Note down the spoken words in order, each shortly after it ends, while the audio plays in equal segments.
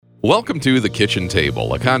Welcome to The Kitchen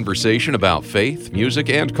Table, a conversation about faith, music,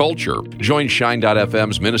 and culture. Join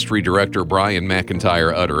Shine.fm's ministry director Brian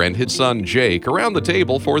McIntyre Utter and his son Jake around the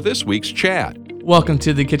table for this week's chat. Welcome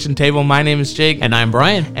to The Kitchen Table. My name is Jake. And I'm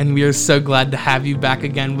Brian. And we are so glad to have you back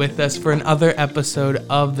again with us for another episode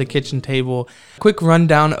of The Kitchen Table. Quick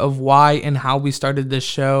rundown of why and how we started this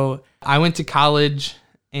show. I went to college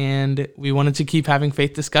and we wanted to keep having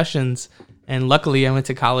faith discussions. And luckily, I went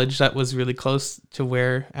to college that was really close to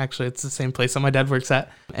where, actually, it's the same place that my dad works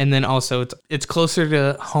at. And then also, it's closer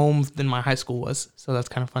to home than my high school was. So that's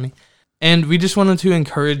kind of funny. And we just wanted to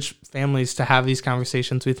encourage families to have these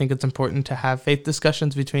conversations. We think it's important to have faith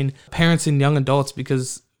discussions between parents and young adults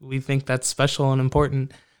because we think that's special and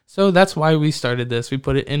important. So that's why we started this. We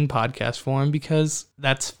put it in podcast form because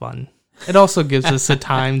that's fun. It also gives us a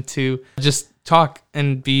time to just talk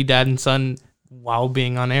and be dad and son while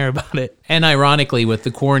being on air about it. And ironically, with the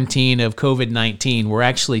quarantine of COVID-19, we're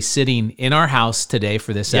actually sitting in our house today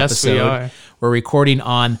for this episode. Yes, we are. We're recording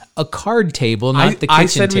on a card table, not the kitchen table. I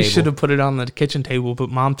said we should have put it on the kitchen table, but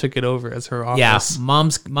Mom took it over as her office. Yeah,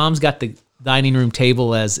 Mom's got the dining room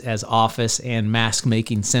table as office and mask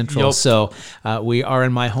making central. Yep. So we are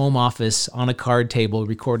in my home office on a card table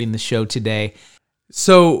recording the show today.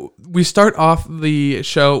 So we start off the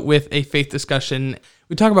show with a faith discussion.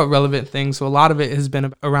 We talk about relevant things. So a lot of it has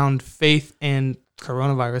been around faith and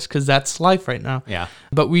coronavirus because that's life right now. Yeah.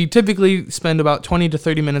 But we typically spend about 20 to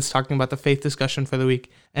 30 minutes talking about the faith discussion for the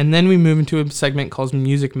week. And then we move into a segment called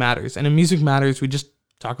Music Matters. And in Music Matters, we just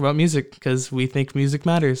talk about music because we think music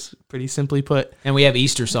matters, pretty simply put. And we have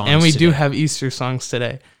Easter songs And we today. do have Easter songs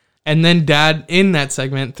today. And then Dad, in that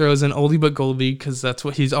segment, throws an oldie but goldie because that's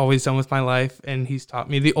what he's always done with my life. And he's taught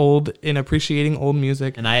me the old in appreciating old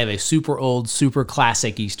music. And I have a super old, super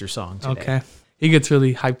classic Easter song today. Okay. He gets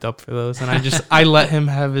really hyped up for those. And I let him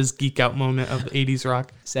have his geek out moment of 80s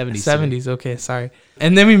rock. 70s. 70s, okay, sorry.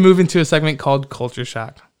 And then we move into a segment called Culture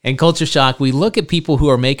Shock. And Culture Shock, we look at people who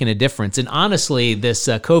are making a difference. And honestly, this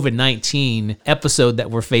COVID-19 episode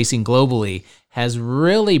that we're facing globally has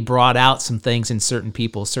really brought out some things in certain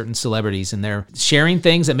people, certain celebrities, and they're sharing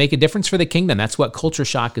things that make a difference for the kingdom. That's what Culture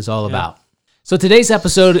Shock is all about. So today's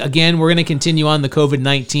episode, again, we're going to continue on the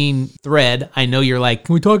COVID-19 thread. I know you're like,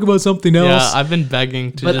 can we talk about something else? Yeah, I've been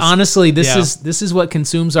begging to. But honestly, this is what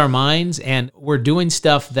consumes our minds, and we're doing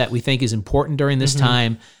stuff that we think is important during this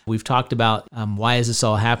time. We've talked about why is this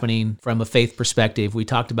all happening from a faith perspective. We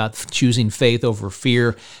talked about choosing faith over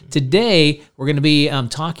fear. Today, we're going to be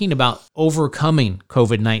talking about overcoming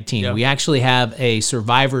COVID-19. Yeah. We actually have a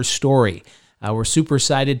survivor story. We're super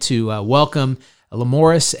excited to welcome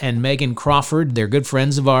Lamorris and Megan Crawford. They're good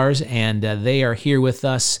friends of ours, and they are here with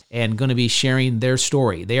us and going to be sharing their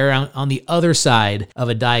story. They are on the other side of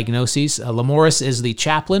a diagnosis. Lamorris is the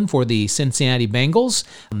chaplain for the Cincinnati Bengals.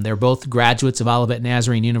 They're both graduates of Olivet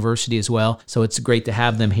Nazarene University as well, so it's great to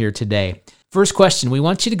have them here today. First question, we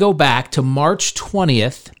want you to go back to March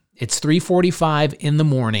 20th. It's 3:45 in the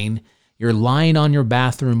morning. You're lying on your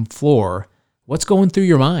bathroom floor. What's going through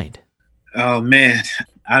your mind? Oh, man,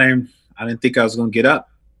 I didn't think I was going to get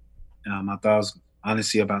up. I thought I was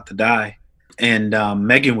honestly about to die. And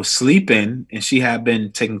Megan was sleeping, and she had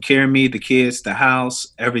been taking care of me, the kids, the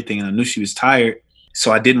house, everything. And I knew she was tired,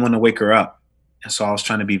 so I didn't want to wake her up. And so I was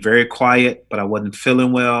trying to be very quiet, but I wasn't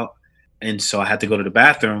feeling well. And so I had to go to the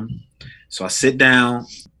bathroom. So I sit down.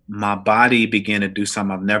 My body began to do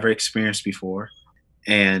something I've never experienced before.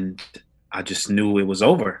 And I just knew it was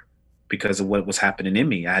over because of what was happening in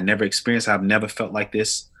me. I had never experienced, I've never felt like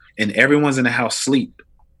this. And everyone's in the house sleep.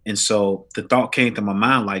 And so the thought came to my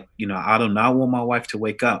mind, like, I do not want my wife to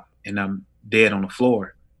wake up and I'm dead on the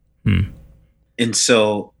floor. And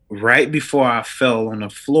so right before I fell on the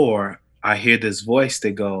floor, I hear this voice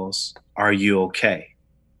that goes, "Are you okay?"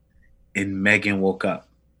 And Megan woke up.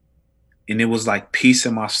 And it was like peace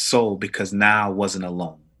in my soul because now I wasn't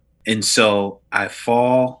alone. And so I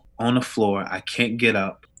fall on the floor. I can't get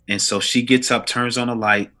up. And so she gets up, turns on the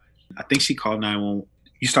light. I think she called 911.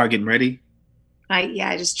 You start getting ready?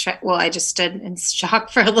 I just stood in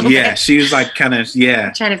shock for a little bit. Yeah, she was like trying to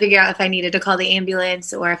figure out if I needed to call the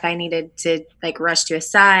ambulance or if I needed to like rush to a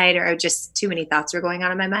side, or just too many thoughts were going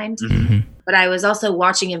on in my mind. Mm-hmm. But I was also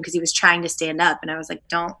watching him because he was trying to stand up, and I was like,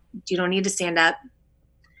 you don't need to stand up.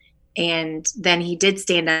 And then he did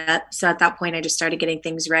stand up. So at that point, I just started getting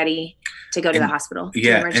things ready to go to the hospital, to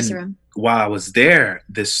the emergency room. While I was there,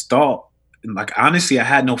 this thought, like, honestly, I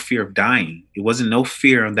had no fear of dying. It wasn't no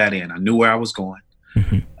fear on that end. I knew where I was going.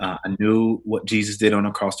 I knew what Jesus did on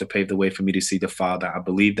the cross to pave the way for me to see the Father. I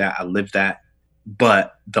believed that. I lived that.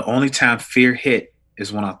 But the only time fear hit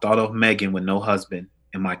is when I thought of Megan with no husband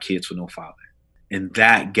and my kids with no father. And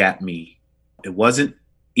that got me. It wasn't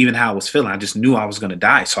even how I was feeling. I just knew I was going to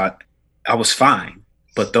die. So I was fine.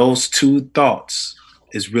 But those two thoughts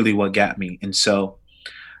is really what got me. And so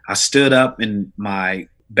I stood up, and my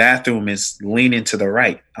bathroom is leaning to the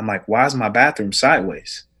right. I'm like, why is my bathroom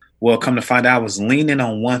sideways? Well, come to find out, I was leaning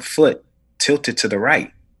on one foot, tilted to the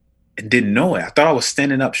right, and didn't know it. I thought I was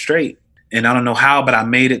standing up straight. And I don't know how, but I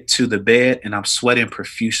made it to the bed, and I'm sweating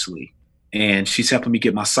profusely. And she's helping me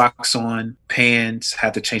get my socks on, pants,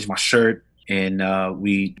 had to change my shirt, and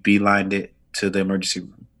we beelined it to the emergency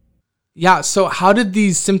room. Yeah, so how did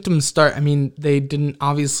these symptoms start? I mean, they didn't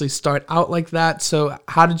obviously start out like that. So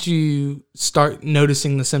how did you start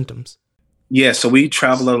noticing the symptoms? Yeah, so we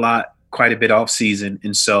travel a lot, quite a bit off season.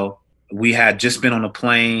 And so we had just been on a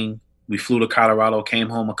plane. We flew to Colorado, came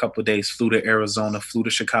home a couple of days, flew to Arizona, flew to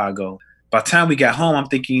Chicago. By the time we got home, I'm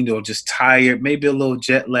thinking, just tired, maybe a little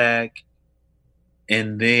jet lag.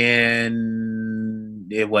 And then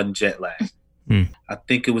it wasn't jet lag. I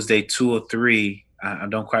think it was day 2 or 3. I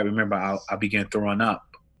don't quite remember. I began throwing up.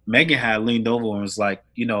 Megan had leaned over and was like,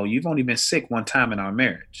 you've only been sick one time in our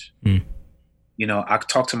marriage. I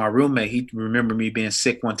talked to my roommate. He remembered me being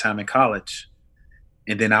sick one time in college.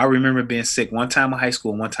 And then I remember being sick one time in high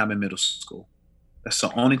school and one time in middle school. That's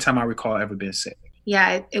the only time I recall ever being sick.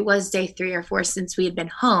 Yeah, it was day 3 or 4 since we had been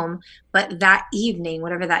home. But that evening,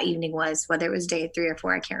 whatever that evening was, whether it was day 3 or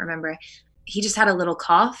 4, I can't remember. He just had a little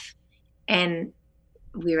cough. And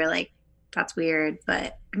we were like, that's weird,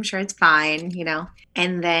 but I'm sure it's fine,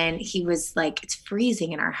 And then he was like, it's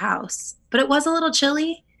freezing in our house. But it was a little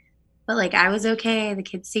chilly. But like, I was okay. The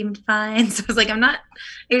kids seemed fine. So I was like,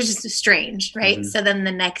 it was just strange, right? Mm-hmm. So then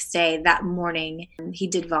the next day, that morning, he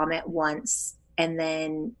did vomit once.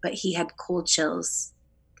 But he had cold chills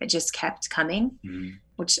that just kept coming,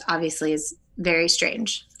 which obviously is very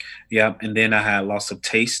strange. Yeah. And then I had loss of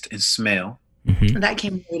taste and smell. That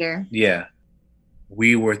came later. Yeah.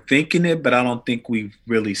 We were thinking it, but I don't think we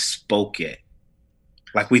really spoke it.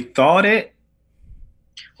 Like we thought it.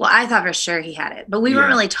 Well, I thought for sure he had it, but we weren't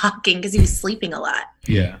really talking because he was sleeping a lot.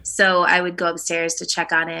 Yeah. So I would go upstairs to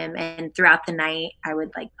check on him. And throughout the night, I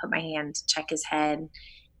would like put my hand to check his head.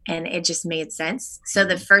 And it just made sense. So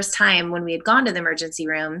the first time when we had gone to the emergency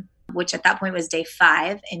room, which at that point was day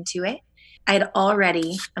 5 into it, I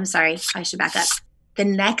should back up. The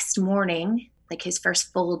next morning, like his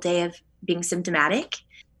first full day of being symptomatic,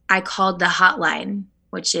 I called the hotline,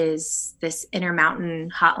 which is this Intermountain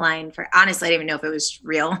hotline for, honestly, I didn't even know if it was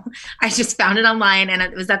real. I just found it online, and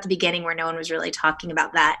it was at the beginning where no one was really talking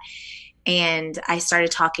about that. And I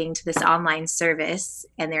started talking to this online service,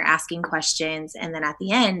 and they're asking questions. And then at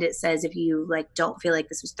the end, it says, if you don't feel like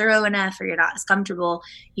this was thorough enough or you're not as comfortable,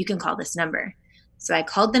 you can call this number. So I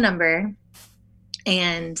called the number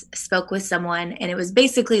and spoke with someone, and it was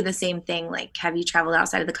basically the same thing. Like, have you traveled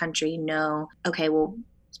outside of the country? No. Okay, well,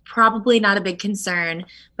 it's probably not a big concern,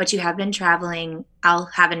 but you have been traveling. I'll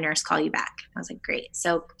have a nurse call you back. I was like, great.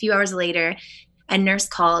 So a few hours later, a nurse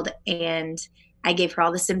called, and I gave her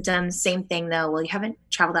all the symptoms. Same thing though. Well, you haven't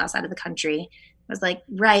traveled outside of the country. I was like,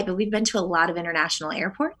 right, but we've been to a lot of international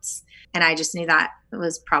airports. And I just knew that it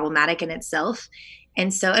was problematic in itself.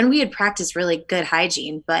 And we had practiced really good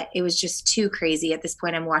hygiene, but it was just too crazy. At this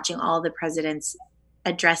point, I'm watching all the president's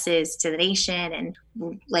addresses to the nation and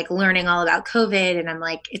like learning all about COVID. And I'm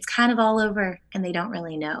like, it's kind of all over and they don't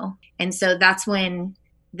really know. And so that's when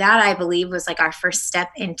that, I believe, was like our first step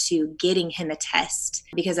into getting him a test.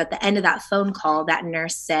 Because at the end of that phone call, that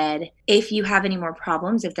nurse said, if you have any more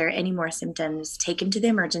problems, if there are any more symptoms, take him to the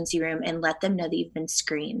emergency room and let them know that you've been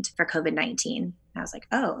screened for COVID-19. I was like,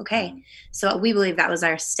 oh, okay. So we believe that was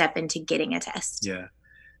our step into getting a test. Yeah.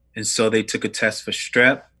 And so they took a test for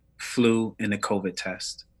strep, flu, and a COVID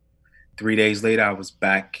test. 3 days later, I was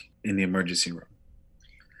back in the emergency room.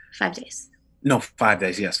 5 days. No, 5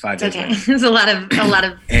 days. Yes, 5 days. Okay. It's a lot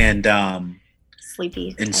of and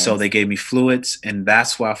sleepy. And so they gave me fluids, and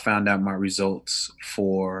that's why I found out my results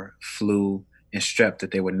for flu and strep,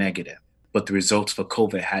 that they were negative. But the results for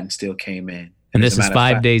COVID hadn't still came in. And this is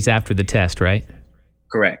 5 days after the test, right?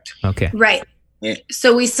 Correct. Okay. Right. Yeah.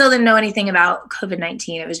 So we still didn't know anything about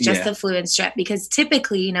COVID-19. It was just the flu and strep, because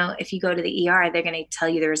typically, if you go to the ER, they're going to tell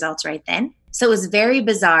you the results right then. So it was very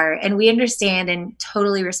bizarre, and we understand and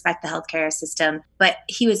totally respect the healthcare system, but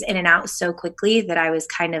he was in and out so quickly that I was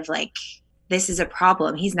kind of like, this is a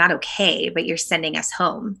problem. He's not okay, but you're sending us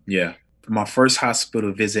home. Yeah. For my first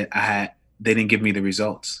hospital visit, they didn't give me the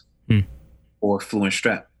results for flu and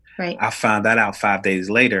strep. Right. I found that out 5 days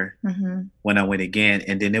later when I went again.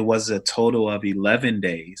 And then it was a total of 11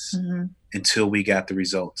 days until we got the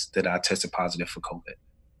results that I tested positive for COVID.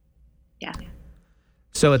 Yeah.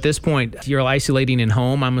 So at this point, you're isolating in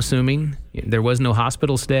home, I'm assuming? There was no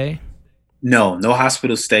hospital stay? No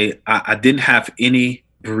hospital stay. I didn't have any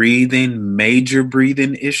major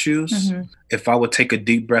breathing issues. Mm-hmm. If I would take a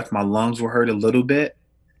deep breath, my lungs would hurt a little bit.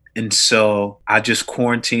 And so I just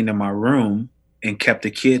quarantined in my room and kept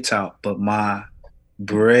the kids out. But my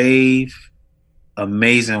brave,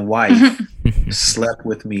 amazing wife slept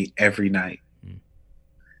with me every night.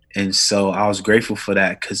 And so I was grateful for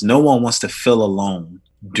that, because no one wants to feel alone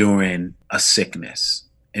during a sickness.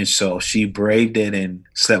 And so she braved it and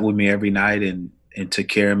slept with me every night and took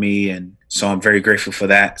care of me. And so I'm very grateful for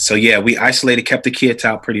that. So yeah, we isolated, kept the kids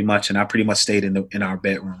out pretty much. And I pretty much stayed in our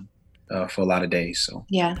bedroom for a lot of days. So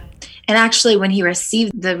yeah. And actually, when he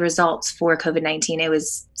received the results for COVID-19, it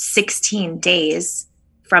was 16 days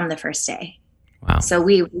from the first day. Wow. So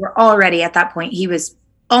we were already at that point, he was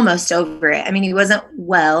almost over it. I mean, he wasn't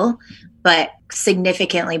well, but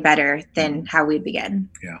significantly better than how we began.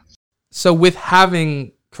 Yeah. So with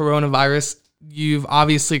having coronavirus, you've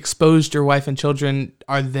obviously exposed your wife and children.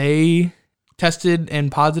 Are they tested and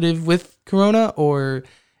positive with corona, or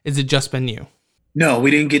is it just been you? No, we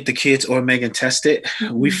didn't get the kids or Megan tested.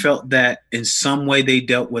 Mm-hmm. We felt that in some way they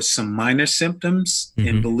dealt with some minor symptoms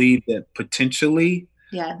and believed that potentially,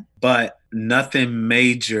 but nothing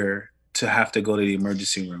major to have to go to the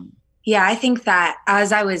emergency room. Yeah, I think that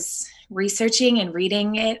as I was researching and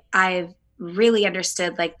reading it, I've really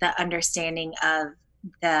understood like the understanding of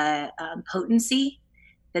the potency,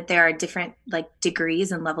 that there are different like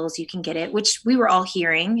degrees and levels you can get it, which we were all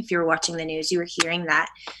hearing. If you were watching the news, you were hearing that,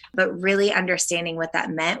 but really understanding what that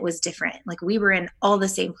meant was different. Like we were in all the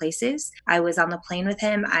same places. I was on the plane with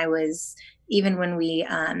him. Even when we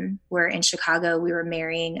were in Chicago, we were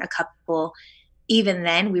marrying a couple. Even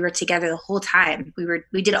then, we were together the whole time.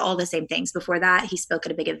 We did all the same things. Before that, he spoke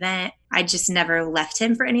at a big event. I just never left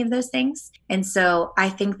him for any of those things. And so I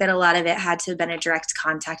think that a lot of it had to have been a direct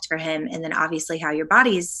contact for him. And then obviously how your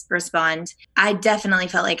bodies respond. I definitely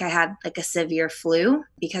felt like I had like a severe flu,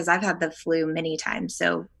 because I've had the flu many times.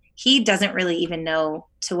 So he doesn't really even know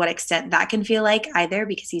to what extent that can feel like either,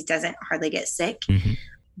 because he doesn't hardly get sick. Mm-hmm.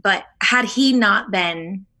 But had he not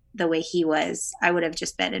been the way he was, I would have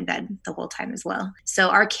just been in bed the whole time as well. So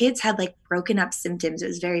our kids had like broken up symptoms. It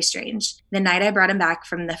was very strange. The night I brought him back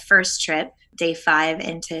from the first trip, day 5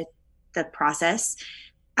 into the process,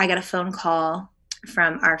 I got a phone call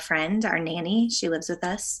from our friend, our nanny. She lives with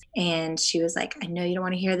us. And she was like, I know you don't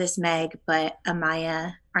want to hear this, Meg, but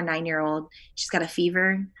Amaya, our 9-year-old, she's got a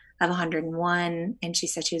fever of 101. And she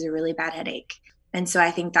said she has a really bad headache. And so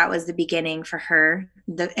I think that was the beginning for her.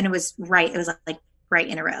 And it was right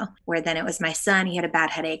in a row, where then it was my son, he had a bad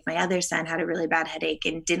headache. My other son had a really bad headache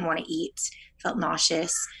and didn't want to eat, felt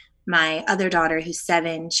nauseous. My other daughter, who's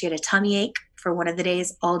 7, she had a tummy ache for one of the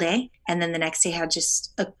days all day. And then the next day had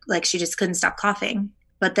she just couldn't stop coughing.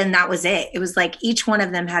 But then that was it. It was like each one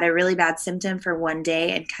of them had a really bad symptom for one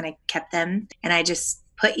day and kind of kept them. And I just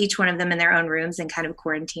put each one of them in their own rooms and kind of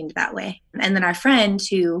quarantined that way. And then our friend,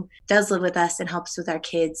 who does live with us and helps with our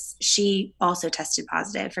kids, she also tested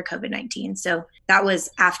positive for COVID-19. So that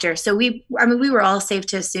was after. So we were all safe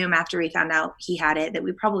to assume after we found out he had it, that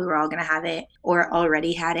we probably were all going to have it or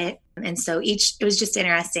already had it. And so it was just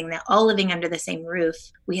interesting that all living under the same roof,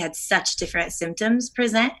 we had such different symptoms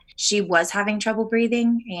present. She was having trouble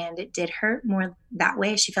breathing and it did hurt more that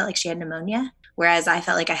way. She felt like she had pneumonia, whereas I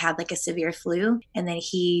felt like I had like a severe flu. And then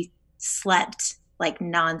he slept like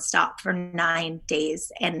nonstop for 9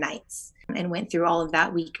 days and nights and went through all of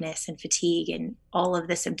that weakness and fatigue and all of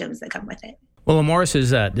the symptoms that come with it. Well, Lamoris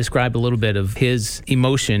has described a little bit of his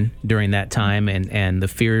emotion during that time and the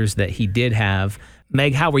fears that he did have.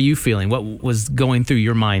 Meg, how were you feeling? What was going through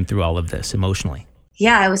your mind through all of this emotionally?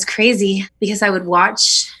 Yeah, it was crazy, because I would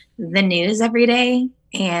watch the news every day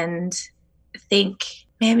and think,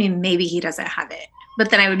 maybe he doesn't have it. But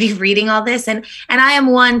then I would be reading all this, and I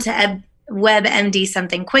am one to WebMD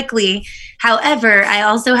something quickly. However, I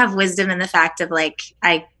also have wisdom in the fact of like,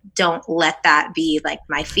 I don't let that be like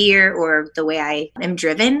my fear or the way I am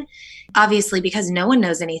driven. Obviously, because no one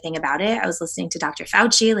knows anything about it. I was listening to Dr.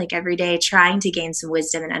 Fauci like every day, trying to gain some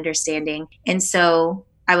wisdom and understanding. And so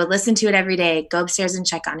I would listen to it every day, go upstairs and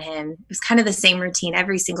check on him. It was kind of the same routine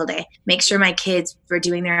every single day. Make sure my kids were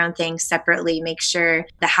doing their own things separately. Make sure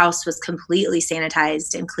the house was completely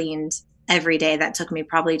sanitized and cleaned every day. That took me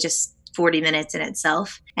probably just 40 minutes in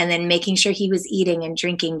itself. And then making sure he was eating and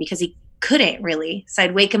drinking, because he couldn't really. So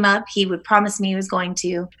I'd wake him up. He would promise me he was going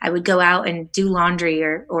to. I would go out and do laundry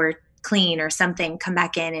or clean or something, come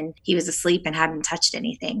back in, and he was asleep and hadn't touched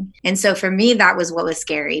anything. And so for me, that was what was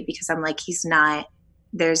scary, because I'm like, he's not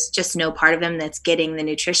there's just no part of him that's getting the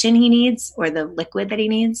nutrition he needs or the liquid that he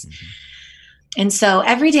needs. Mm-hmm. And so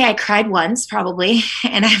every day I cried once probably,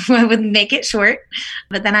 and I would make it short,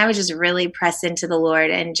 but then I would just really press into the Lord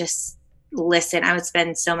and just listen. I would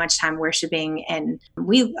spend so much time worshiping, and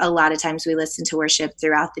a lot of times we listen to worship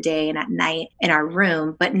throughout the day and at night in our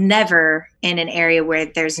room, but never in an area where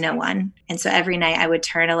there's no one. And so every night I would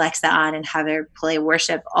turn Alexa on and have her play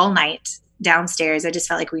worship all night downstairs. I just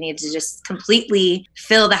felt like we needed to just completely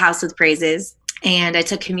fill the house with praises. And I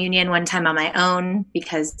took communion one time on my own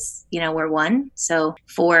because, we're one. So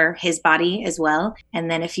for his body as well. And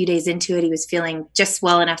then a few days into it, he was feeling just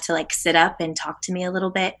well enough to sit up and talk to me a little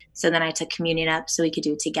bit. So then I took communion up so we could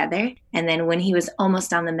do it together. And then when he was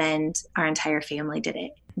almost on the mend, our entire family did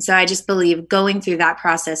it. And so I just believe going through that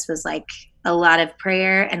process was a lot of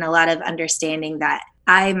prayer and a lot of understanding that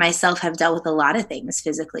I myself have dealt with a lot of things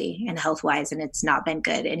physically and health-wise, and it's not been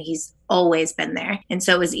good. And he's always been there. And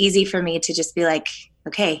so it was easy for me to just be like,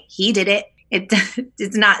 okay, he did it.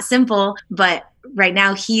 It's not simple, but right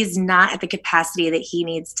now he's not at the capacity that he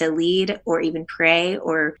needs to lead or even pray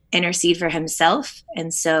or intercede for himself.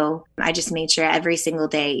 And so I just made sure every single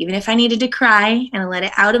day, even if I needed to cry and let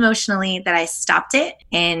it out emotionally, that I stopped it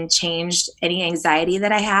and changed any anxiety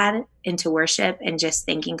that I had into worship and just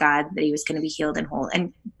thanking God that he was going to be healed and whole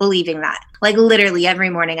and believing that. Literally every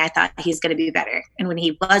morning I thought he's going to be better. And when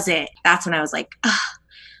he wasn't, that's when I was like, oh,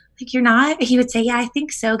 you're not? He would say, yeah, I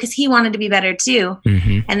think so. Because he wanted to be better too.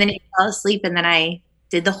 Mm-hmm. And then he fell asleep, and then I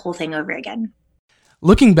did the whole thing over again.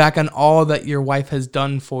 Looking back on all that your wife has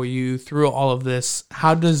done for you through all of this,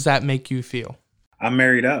 how does that make you feel? I'm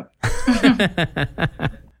married up.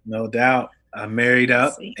 No doubt. I'm married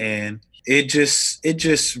up. Sweet. And it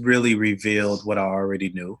just really revealed what I already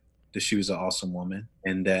knew, that she was an awesome woman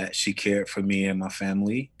and that she cared for me and my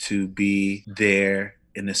family, to be there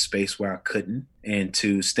in a space where I couldn't, and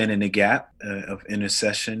to stand in the gap of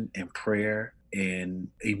intercession and prayer and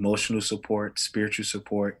emotional support, spiritual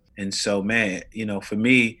support. And so, man, for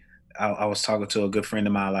me, I was talking to a good friend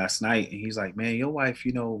of mine last night, and he's like, man, your wife,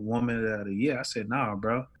 woman of the year. I said, nah,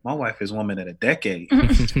 bro, my wife is woman of the decade,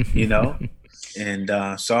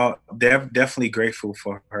 And so they're definitely grateful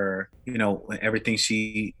for her, everything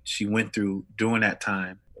she went through during that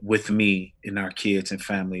time with me and our kids and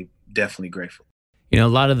family. Definitely grateful. A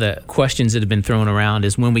lot of the questions that have been thrown around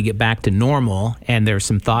is when we get back to normal, and there's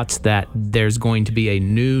some thoughts that there's going to be a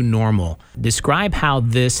new normal. Describe how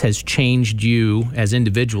this has changed you as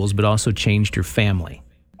individuals, but also changed your family.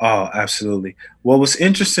 Oh, absolutely. What was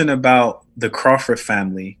interesting about the Crawford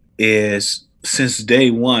family is since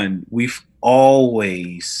day one, we've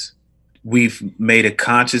made a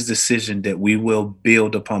conscious decision that we will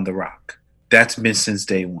build upon the rock. That's been since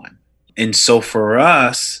day one. And so for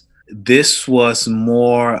us, this was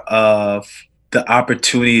more of the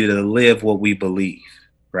opportunity to live what we believe,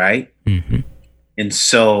 right? Mm-hmm. And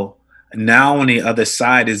so now on the other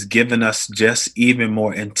side is giving us just even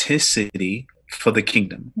more intensity for the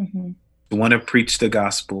kingdom. Mm-hmm. We want to preach the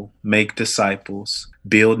gospel, make disciples,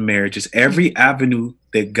 build marriages, every avenue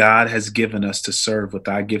that God has given us to serve with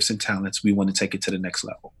our gifts and talents. We want to take it to the next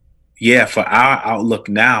level. Yeah, for our outlook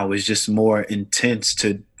now is just more intense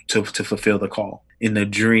to fulfill the call, in the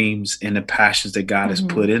dreams and the passions that God has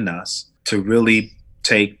put in us, to really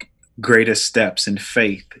take greater steps in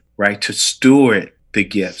faith, right? To steward the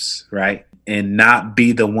gifts, right? And not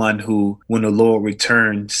be the one who, when the Lord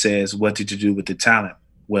returns, says, what did you do with the talent?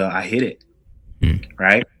 Well, I hid it,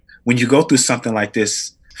 right? When you go through something like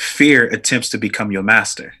this, fear attempts to become your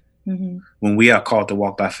master, when we are called to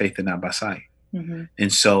walk by faith and not by sight.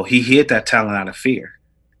 And so he hid that talent out of fear.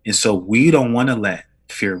 And so we don't want to let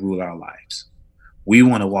fear rule our lives. We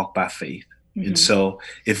want to walk by faith. And so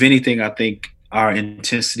if anything, I think our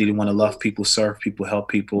intensity to want to love people, serve people, help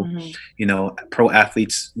people, pro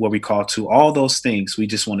athletes, what we call to, all those things, we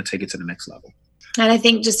just want to take it to the next level. And I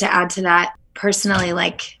think just to add to that, personally,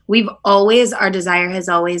 our desire has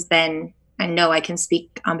always been, I know I can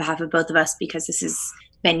speak on behalf of both of us because this has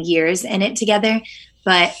been years in it together,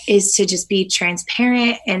 but is to just be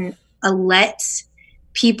transparent and let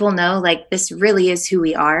people know, this really is who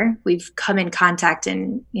we are. We've come in contact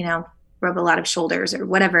and, rub a lot of shoulders or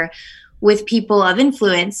whatever with people of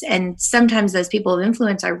influence. And sometimes those people of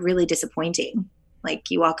influence are really disappointing.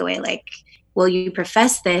 You walk away well, you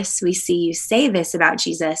profess this, we see you say this about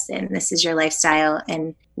Jesus, and this is your lifestyle,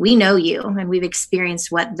 and we know you, and we've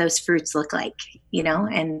experienced what those fruits look like,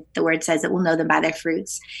 and the word says that we'll know them by their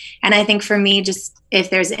fruits. And I think for me, just if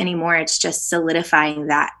there's any more, it's just solidifying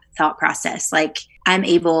that thought process. I'm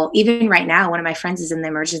able, even right now, one of my friends is in the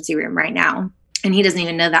emergency room right now, And he doesn't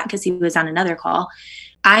even know that because he was on another call.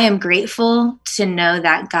 I am grateful to know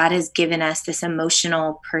that God has given us this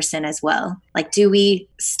emotional person as well. Like, do we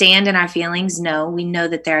stand in our feelings? No, we know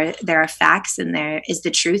that there are facts and there is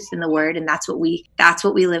the truth in the word, and that's what we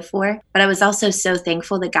live for. But I was also so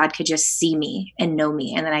thankful that God could just see me and know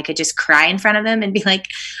me, and then I could just cry in front of him and be like,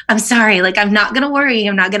 I'm sorry, like, I'm not going to worry.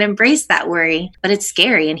 I'm not going to embrace that worry, but it's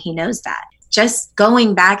scary, and he knows that. Just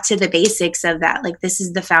going back to the basics of that, like, this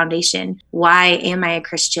is the foundation. Why am I a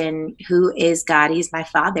Christian? Who is God? He's my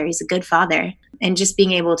father. He's a good father. And just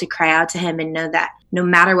being able to cry out to him and know that no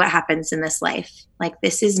matter what happens in this life, like,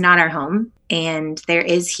 this is not our home, and there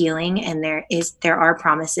is healing, and there are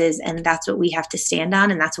promises, and that's what we have to stand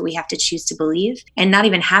on, and that's what we have to choose to believe, and not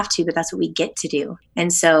even have to, but that's what we get to do.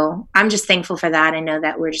 And so I'm just thankful for that. I know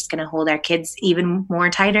that we're just going to hold our kids even more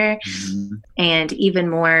tighter and even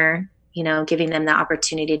more, giving them the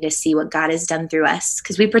opportunity to see what God has done through us,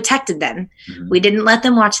 because we protected them. We didn't let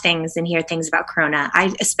them watch things and hear things about Corona.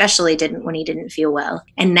 I especially didn't when he didn't feel well.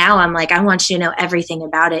 And now I'm like, I want you to know everything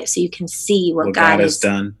about it so you can see what God has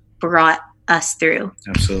done, brought us through.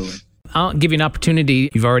 Absolutely. I'll give you an opportunity.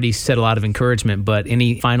 You've already said a lot of encouragement, but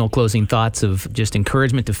any final closing thoughts of just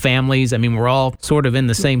encouragement to families? I mean, we're all sort of in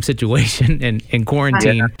the same situation and in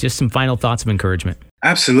quarantine. Yeah. Just some final thoughts of encouragement.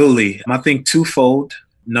 Absolutely. I think twofold.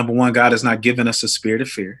 Number one, God has not given us a spirit of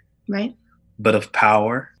fear, right? But of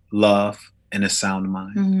power, love, and a sound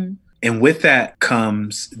mind. And with that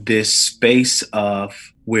comes this space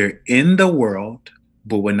of, we're in the world,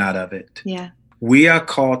 but we're not of it. Yeah. We are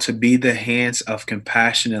called to be the hands of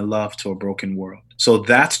compassion and love to a broken world. So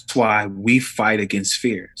that's why we fight against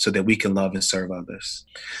fear, so that we can love and serve others.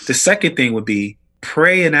 The second thing would be,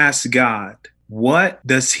 pray and ask God, what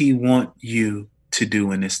does he want you to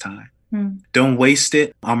do in this time? Don't waste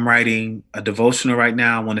it. I'm writing a devotional right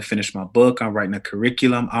now. I want to finish my book. I'm writing a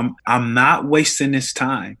curriculum. I'm not wasting this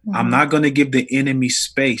time. I'm not going to give the enemy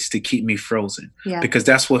space to keep me frozen, because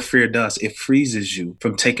that's what fear does. It freezes you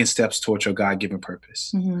from taking steps towards your God-given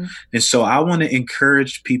purpose. And so I want to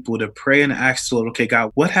encourage people to pray and ask the Lord, okay,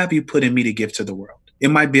 God, what have you put in me to give to the world? It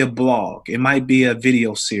might be a blog. It might be a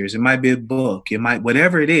video series. It might be a book.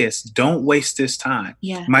 Whatever it is, don't waste this time.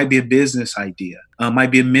 Yeah. It might be a business idea. It might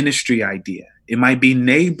be a ministry idea. It might be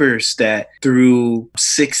neighbors that through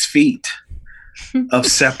 6 feet of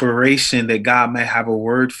separation that God may have a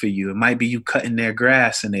word for you. It might be you cutting their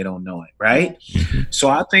grass and they don't know it, right? So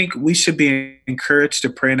I think we should be encouraged to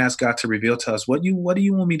pray and ask God to reveal to us, what do you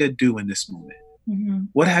want me to do in this moment?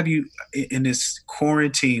 What have you in this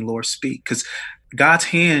quarantine, Lord, speak? Because God's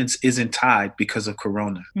hands isn't tied because of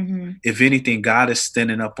Corona. If anything, God is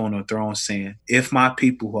standing up on a throne saying, if my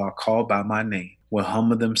people who are called by my name will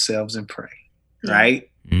humble themselves and pray, right?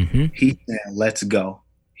 He's saying, let's go.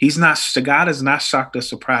 God is not shocked or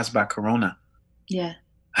surprised by Corona. Yeah.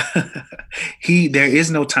 There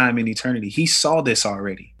is no time in eternity. He saw this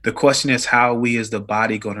already. The question is, how are we as the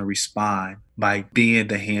body going to respond by being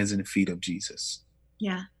the hands and feet of Jesus?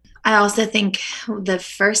 Yeah. I also think the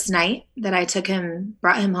first night that I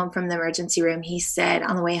brought him home from the emergency room, he said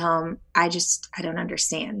on the way home, I don't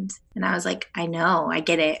understand. And I was like, I know, I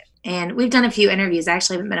get it. And we've done a few interviews. I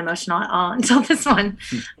actually haven't been emotional at all until this one.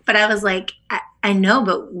 But I was like, I know,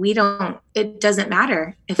 but it doesn't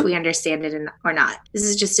matter if we understand it or not. This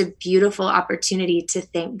is just a beautiful opportunity to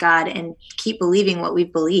thank God and keep believing what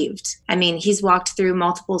we've believed. I mean, he's walked through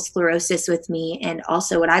multiple sclerosis with me, and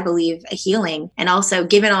also what I believe, a healing. And also,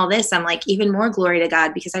 given all this, I'm like, even more glory to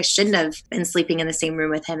God, because I shouldn't have been sleeping in the same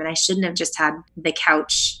room with him, and I shouldn't have just had the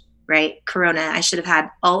couch, right? Corona. I should have had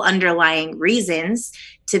all underlying reasons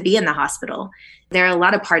to be in the hospital. There are a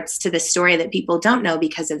lot of parts to the story that people don't know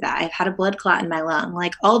because of that. I've had a blood clot in my lung,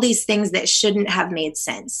 like all these things that shouldn't have made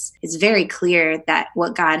sense. It's very clear that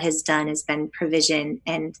what God has done has been provision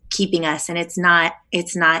and keeping us. And it's not,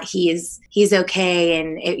 he's okay.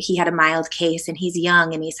 And he had a mild case and he's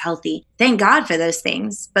young and he's healthy. Thank God for those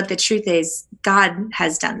things. But the truth is, God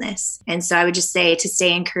has done this. And so I would just say to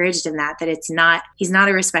stay encouraged in that he's not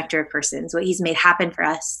a respecter of persons. What he's made happen for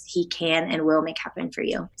us, he can and will make happen for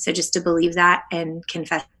you. So just to believe that and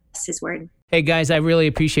confess his word. Hey guys, I really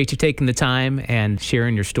appreciate you taking the time and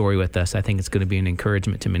sharing your story with us. I think it's going to be an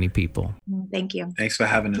encouragement to many people. Thank you. Thanks for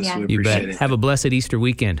having us. Yeah. We appreciate it. Have a blessed Easter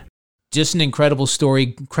weekend. Just an incredible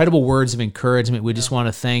story, incredible words of encouragement. We just want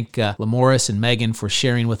to thank Lamoris and Megan for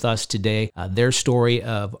sharing with us today their story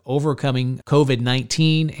of overcoming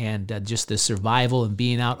COVID-19 and just the survival and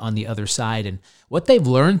being out on the other side and what they've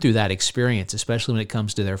learned through that experience, especially when it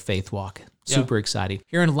comes to their faith walk. Super exciting.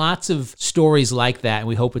 Hearing lots of stories like that, and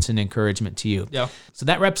we hope it's an encouragement to you. Yeah. So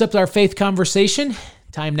that wraps up our faith conversation.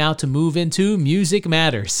 Time now to move into Music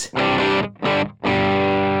Matters.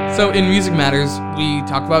 So in Music Matters, we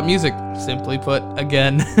talk about music, simply put,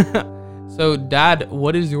 again. So Dad,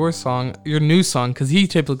 what is your song, your new song? Because he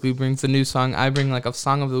typically brings a new song. I bring like a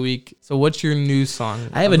song of the week. So what's your new song?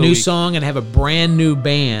 I have a new song and I have a brand new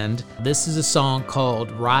band. This is a song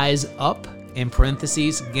called Rise Up. In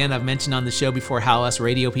parentheses, again, I've mentioned on the show before how us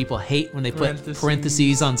radio people hate when they put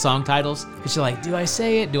parentheses on song titles. Because you're like, do I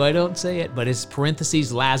say it? Do I don't say it? But it's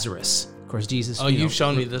parentheses Lazarus. Of course, Jesus. Oh, you've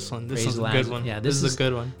shown me this one. This is a good one. Yeah, this is a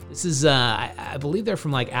good one. This is, I believe they're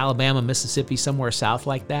from like Alabama, Mississippi, somewhere south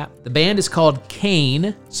like that. The band is called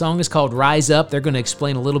Cain. Song is called Rise Up. They're going to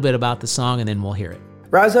explain a little bit about the song and then we'll hear it.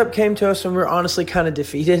 Rise Up came to us when we were honestly kind of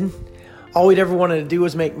defeated. All we'd ever wanted to do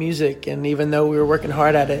was make music, and even though we were working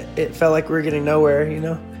hard at it, it felt like we were getting nowhere, you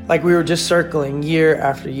know? Like we were just circling year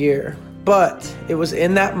after year. But it was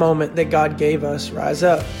in that moment that God gave us Rise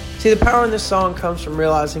Up. See, the power in this song comes from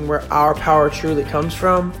realizing where our power truly comes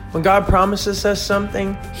from. When God promises us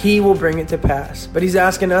something, He will bring it to pass. But He's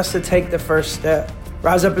asking us to take the first step.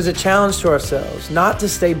 Rise Up is a challenge to ourselves, not to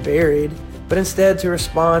stay buried, but instead to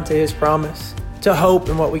respond to His promise, to hope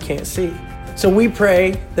in what we can't see. So we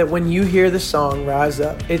pray that when you hear the song Rise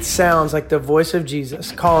Up, it sounds like the voice of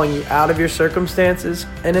Jesus calling you out of your circumstances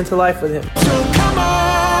and into life with Him. So come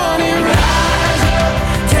on and rise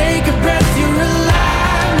up, take a breath, you're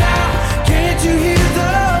alive now. Can't you hear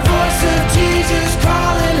the voice of Jesus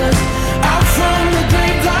calling us out from the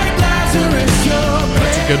grave like Lazarus?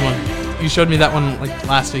 That's a good one. You showed me that one like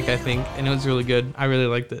last week, I think, and it was really good. I really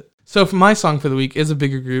liked it. So for my song for the week is a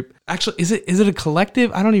bigger group. Actually, is it a collective?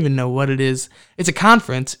 I don't even know what it is. It's a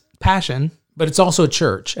conference, Passion. But it's also a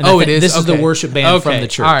church. And it is? This is the worship band from the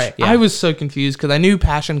church. All right. Yeah. I was so confused because I knew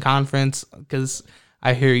Passion Conference because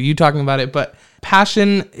I hear you talking about it. But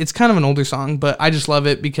Passion, it's kind of an older song, but I just love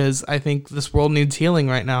it because I think this world needs healing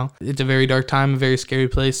right now. It's a very dark time, a very scary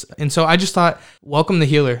place. And so I just thought, welcome the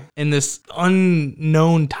healer in this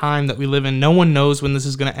unknown time that we live in. No one knows when this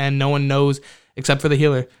is going to end. No one knows except for the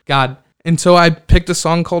healer, God. And so I picked a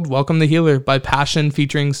song called Welcome the Healer by Passion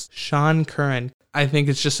featuring Sean Curran. I think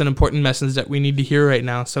it's just an important message that we need to hear right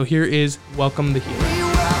now. So here is Welcome the Healer.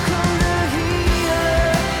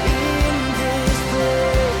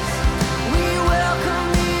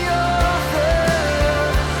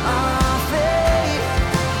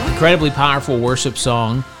 Incredibly powerful worship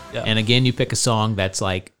song. Yeah. And again, you pick a song that's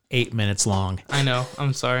like 8 minutes long. I know.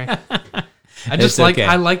 I'm sorry. I just okay.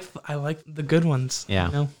 I like the good ones. Yeah.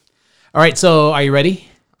 You know? All right. So are you ready?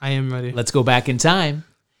 I am ready. Let's go back in time.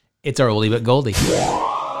 It's our oldie but goldie.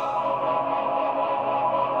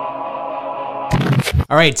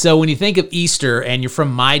 All right. So when you think of Easter and you're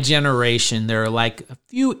from my generation, there are like a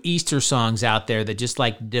few Easter songs out there that just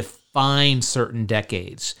like define certain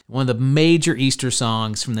decades. One of the major Easter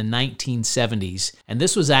songs from the 1970s. And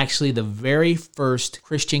this was actually the very first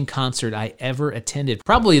Christian concert I ever attended.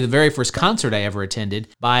 Probably the very first concert I ever attended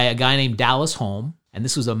by a guy named Dallas Holm. And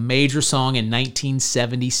this was a major song in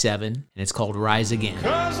 1977. And it's called Rise Again.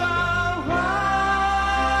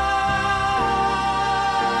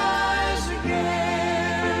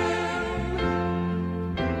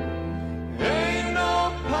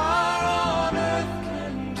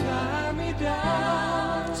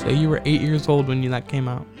 So you were 8 years old when that came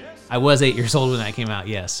out. I was 8 years old when that came out,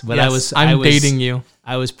 yes. But yes, I was dating you.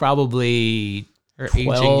 I was probably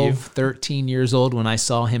 12, 13 years old when I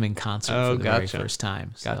saw him in concert for the very first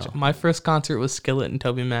time. So. Gotcha. My first concert was Skillet and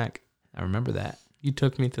Toby Mac. I remember that. You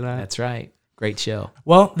took me to that. That's right. Great show.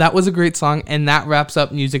 Well, that was a great song, and that wraps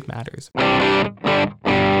up Music Matters. And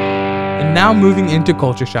now moving into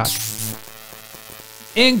Culture Shock.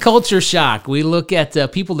 In Culture Shock, we look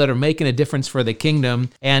at people that are making a difference for the kingdom.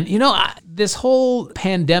 And, you know, this whole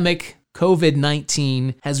pandemic,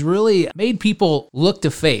 COVID-19, has really made people look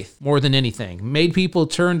to faith more than anything, made people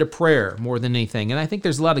turn to prayer more than anything. And I think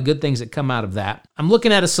there's a lot of good things that come out of that. I'm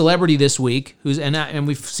looking at a celebrity this week, and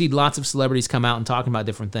we've seen lots of celebrities come out and talking about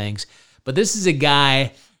different things. But this is a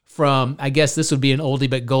guy from, I guess this would be an oldie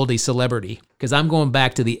but goldie celebrity, because I'm going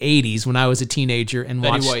back to the 80s when I was a teenager and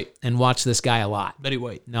watched this guy a lot. Betty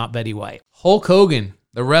White. Not Betty White. Hulk Hogan,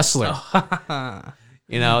 the wrestler.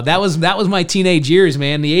 You know, that was my teenage years,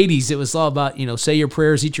 man. The 80s, it was all about, you know, say your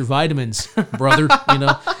prayers, eat your vitamins, brother, you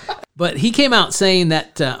know. But he came out saying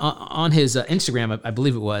that on his Instagram, I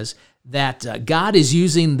believe it was, that God is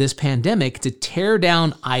using this pandemic to tear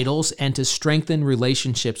down idols and to strengthen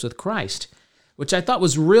relationships with Christ, which I thought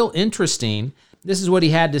was real interesting. This is what he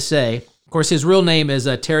had to say. Of course, his real name is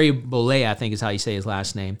Terry Bollea, I think is how you say his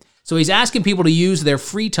last name. So he's asking people to use their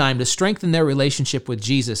free time to strengthen their relationship with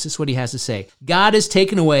Jesus. This is what he has to say. God has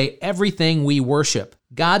taken away everything we worship.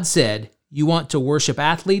 God said, you want to worship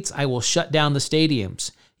athletes? I will shut down the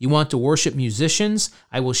stadiums. You want to worship musicians?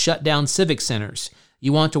 I will shut down civic centers.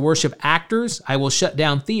 You want to worship actors? I will shut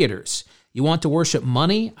down theaters. You want to worship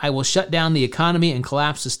money? I will shut down the economy and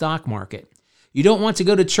collapse the stock market. You don't want to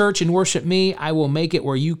go to church and worship me? I will make it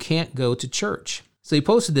where you can't go to church. So he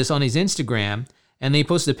posted this on his Instagram, and then he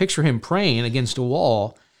posted a picture of him praying against a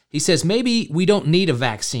wall. He says, maybe we don't need a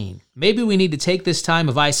vaccine. Maybe we need to take this time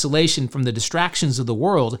of isolation from the distractions of the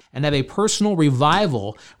world and have a personal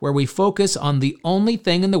revival where we focus on the only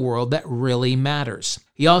thing in the world that really matters.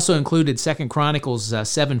 He also included 2 Chronicles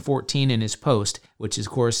 7:14 in his post, which is,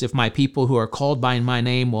 of course, if my people who are called by my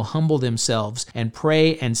name will humble themselves and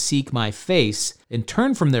pray and seek my face and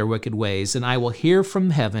turn from their wicked ways, and I will hear from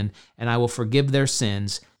heaven and I will forgive their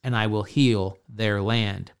sins and I will heal their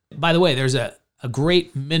land. By the way, there's a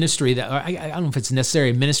great ministry that, I don't know if it's necessarily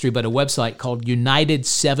a ministry, but a website called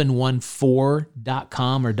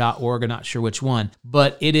united714.com or .org, I'm not sure which one.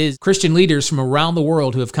 But it is Christian leaders from around the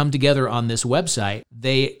world who have come together on this website.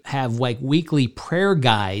 They have like weekly prayer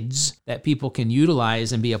guides that people can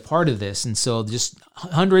utilize and be a part of this. And so just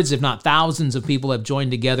hundreds, if not thousands of people have joined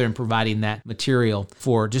together in providing that material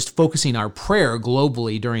for just focusing our prayer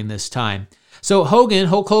globally during this time. So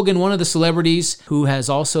Hulk Hogan, one of the celebrities who has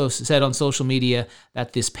also said on social media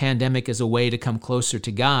that this pandemic is a way to come closer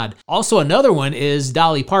to God. Also another one is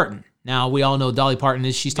Dolly Parton. Now, we all know Dolly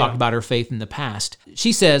Parton she's talked about her faith in the past.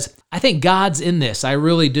 She says, I think God's in this. I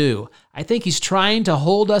really do. I think he's trying to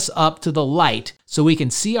hold us up to the light so we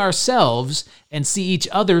can see ourselves and see each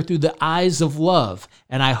other through the eyes of love.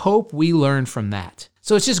 And I hope we learn from that.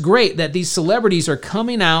 So it's just great that these celebrities are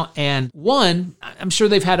coming out and one, I'm sure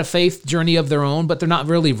they've had a faith journey of their own, but they're not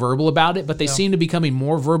really verbal about it, but they seem to be becoming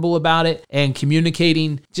more verbal about it and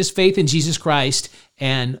communicating just faith in Jesus Christ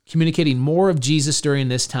and communicating more of Jesus during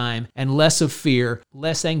this time and less of fear,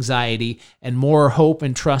 less anxiety, and more hope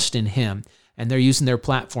and trust in him. And they're using their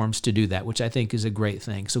platforms to do that, which I think is a great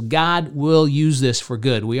thing. So God will use this for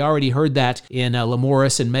good. We already heard that in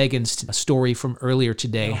Lamoris and Megan's story from earlier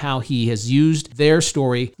today, how he has used their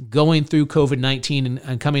story going through COVID-19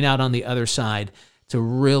 and coming out on the other side to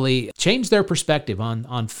really change their perspective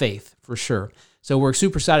on faith, for sure. So we're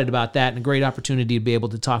super excited about that and a great opportunity to be able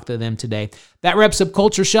to talk to them today. That wraps up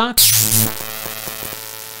Culture Shock.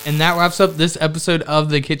 And that wraps up this episode of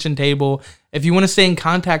The Kitchen Table. If you want to stay in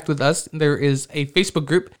contact with us, there is a Facebook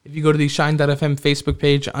group. If you go to the Shine.fm Facebook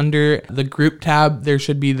page, under the group tab, there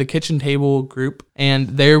should be The Kitchen Table group. And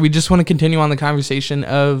there we just want to continue on the conversation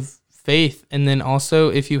of faith. And then also,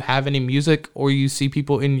 if you have any music or you see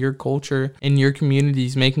people in your culture, in your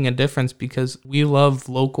communities making a difference, because we love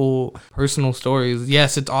local personal stories.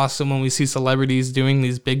 Yes, it's awesome when we see celebrities doing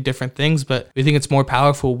these big different things, but we think it's more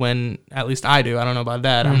powerful when, at least I do, I don't know about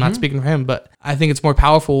Dad, I'm not speaking for him, but I think it's more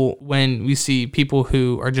powerful when we see people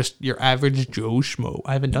who are just your average Joe Schmo.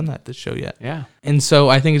 I haven't done that this show yet. Yeah. And so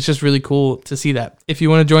I think it's just really cool to see that. If you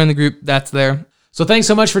want to join the group, that's there. So thanks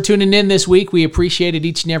so much for tuning in this week. We appreciate it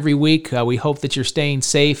each and every week. We hope that you're staying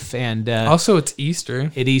safe. And also, it's Easter.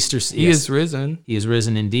 He is risen. He is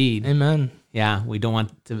risen indeed. Amen. Yeah, we don't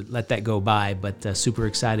want to let that go by, but super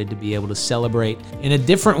excited to be able to celebrate in a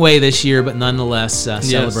different way this year, but nonetheless,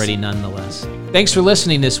 celebrating nonetheless. Thanks for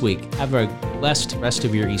listening this week. Have a blessed rest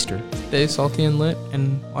of your Easter. Stay salty and lit,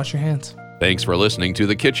 and wash your hands. Thanks for listening to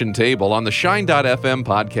The Kitchen Table on the Shine.fm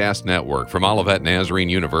podcast network from Olivet Nazarene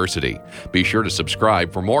University. Be sure to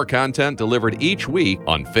subscribe for more content delivered each week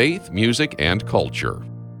on faith, music, and culture.